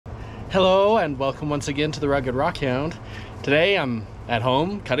Hello and welcome once again to the Rugged Rockhound. Today I'm at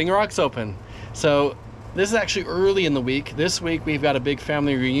home cutting rocks open. So this is actually early in the week. This week we've got a big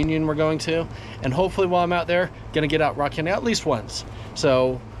family reunion we're going to, and hopefully while I'm out there, gonna get out rock hounding at least once.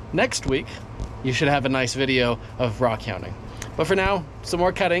 So next week you should have a nice video of rock hounding. But for now, some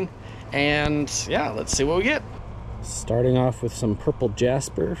more cutting, and yeah, let's see what we get. Starting off with some purple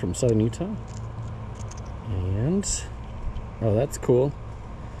jasper from southern Utah. And oh, that's cool.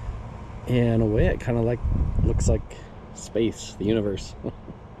 In a way, it kind of looks like space, the universe.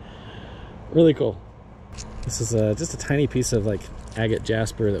 Really cool. This is just a tiny piece of agate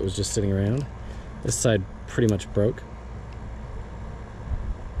jasper that was just sitting around. This side pretty much broke.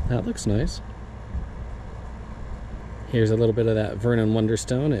 That looks nice. Here's a little bit of that Vernon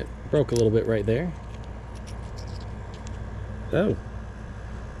Wonderstone. It broke a little bit right there. Oh.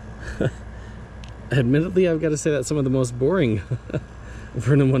 Admittedly, I've got to say that's some of the most boring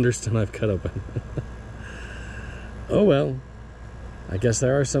Vernon Wonderstone I've cut open. Oh well, I guess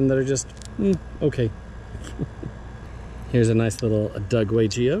there are some that are just okay. Here's a nice little Dugway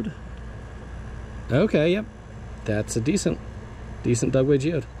geode. Okay, yep, that's a decent Dugway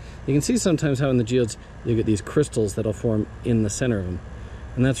geode. You can see sometimes how in the geodes you get these crystals that'll form in the center of them,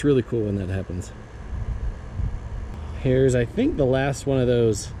 and that's really cool when that happens. Here's, I think, the last one of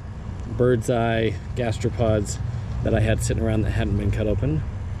those bird's eye gastropods that I had sitting around that hadn't been cut open.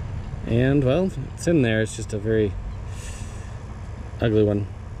 And well, it's in there. It's just a very ugly one,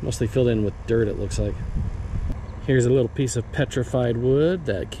 mostly filled in with dirt, it looks like. Here's a little piece of petrified wood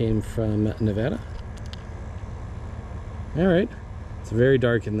that came from Nevada. All right, it's very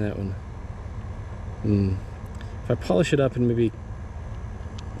dark in that one. If I polish it up and maybe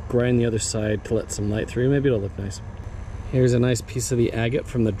grind the other side to let some light through, maybe it'll look nice. Here's a nice piece of the agate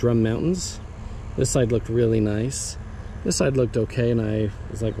from the Drum Mountains. This side looked really nice. This side looked okay, and I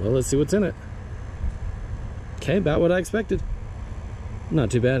was like, well, let's see what's in it. Okay, about what I expected.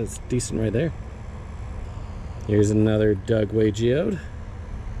 Not too bad, it's decent right there. Here's another Dugway geode.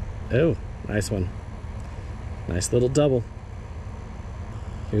 Oh, nice one. Nice little double.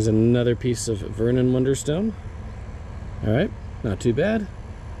 Here's another piece of Vernon Wonderstone. All right, not too bad.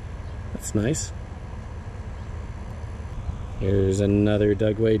 That's nice. Here's another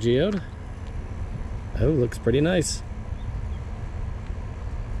Dugway geode. Oh, looks pretty nice.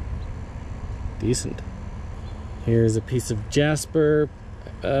 Decent. Here's a piece of jasper,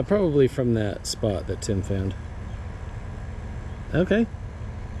 probably from that spot that Tim found. Okay,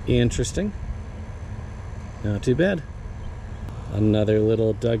 interesting. Not too bad. Another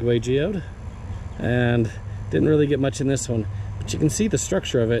little Dugway geode. And didn't really get much in this one, but you can see the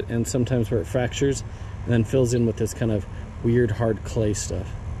structure of it, and sometimes where it fractures and then fills in with this kind of weird hard clay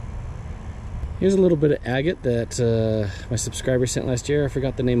stuff. Here's a little bit of agate that my subscriber sent last year. I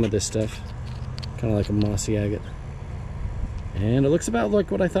forgot the name of this stuff. Kind of like a mossy agate. And it looks about like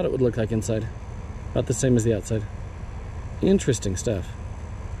what I thought it would look like inside. About the same as the outside. Interesting stuff.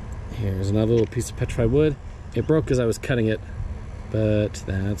 Here's another little piece of petrified wood. It broke as I was cutting it, but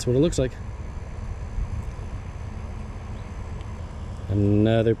that's what it looks like.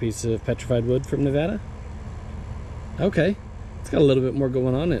 Another piece of petrified wood from Nevada. Okay, it's got a little bit more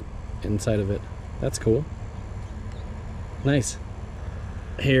going on it inside of it. That's cool. Nice.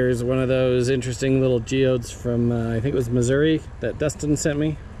 Here's one of those interesting little geodes from, I think it was Missouri, that Dustin sent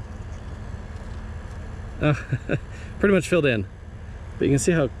me. Pretty much filled in. But you can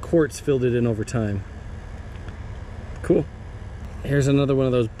see how quartz filled it in over time. Cool. Here's another one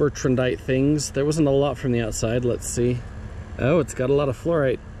of those Bertrandite things. There wasn't a lot from the outside. Let's see. Oh, it's got a lot of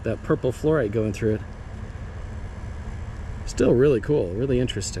fluorite, that purple fluorite going through it. Still really cool, really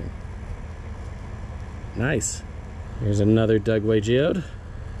interesting. Nice. Here's another Dugway geode.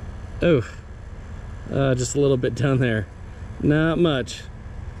 Oh, just a little bit down there. Not much.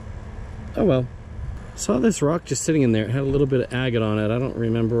 Oh well. Saw this rock just sitting in there. It had a little bit of agate on it. I don't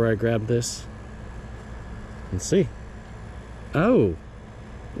remember where I grabbed this. Let's see. Oh,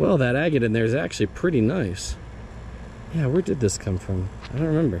 well, that agate in there is actually pretty nice. Yeah, where did this come from? I don't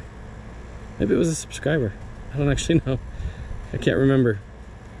remember. Maybe it was a subscriber. I don't actually know. I can't remember.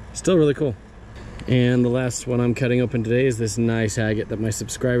 Still really cool. And the last one I'm cutting open today is this nice agate that my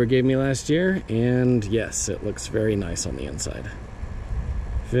subscriber gave me last year. And yes, it looks very nice on the inside.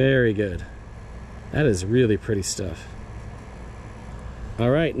 Very good. That is really pretty stuff. All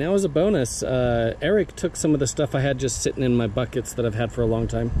right, now as a bonus, Eric took some of the stuff I had just sitting in my buckets that I've had for a long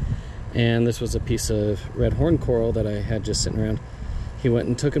time. And this was a piece of red horn coral that I had just sitting around. He went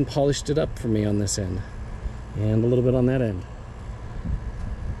and took and polished it up for me on this end. And a little bit on that end.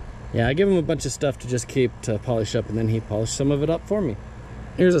 Yeah, I gave him a bunch of stuff to just keep to polish up, and then he polished some of it up for me.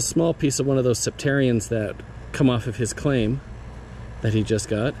 Here's a small piece of one of those septarians that come off of his claim that he just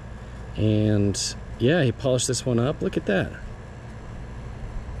got. And yeah, he polished this one up. Look at that.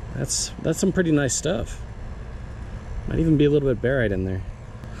 That's some pretty nice stuff. Might even be a little bit barite in there.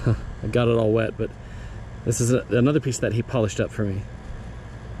 I got it all wet, but this is another piece that he polished up for me.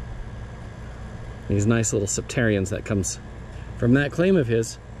 These nice little septarians that comes from that claim of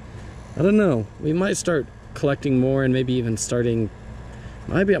his. I don't know. We might start collecting more and maybe even starting...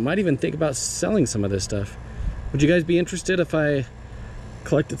 I might even think about selling some of this stuff. Would you guys be interested if I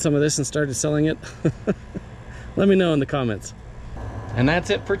collected some of this and started selling it? Let me know in the comments. And that's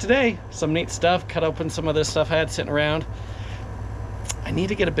it for today. Some neat stuff. Cut open some of this stuff I had sitting around. I need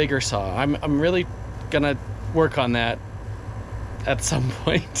to get a bigger saw. I'm really gonna work on that at some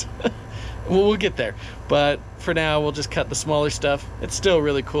point. We'll get there. But for now, we'll just cut the smaller stuff. It's still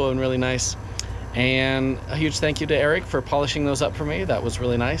really cool and really nice. And a huge thank you to Eric for polishing those up for me. That was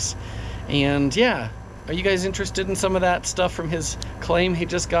really nice. And yeah, are you guys interested in some of that stuff from his claim he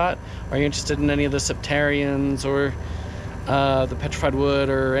just got? Are you interested in any of the septarians or the petrified wood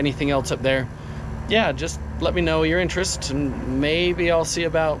or anything else up there? Yeah, just let me know your interest and maybe I'll see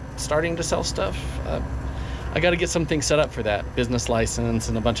about starting to sell stuff. I got to get something set up for that, business license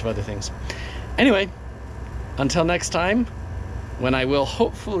and a bunch of other things. Anyway, until next time, when I will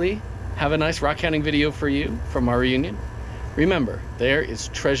hopefully have a nice rock counting video for you from our reunion, remember, there is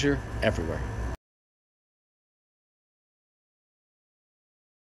treasure everywhere.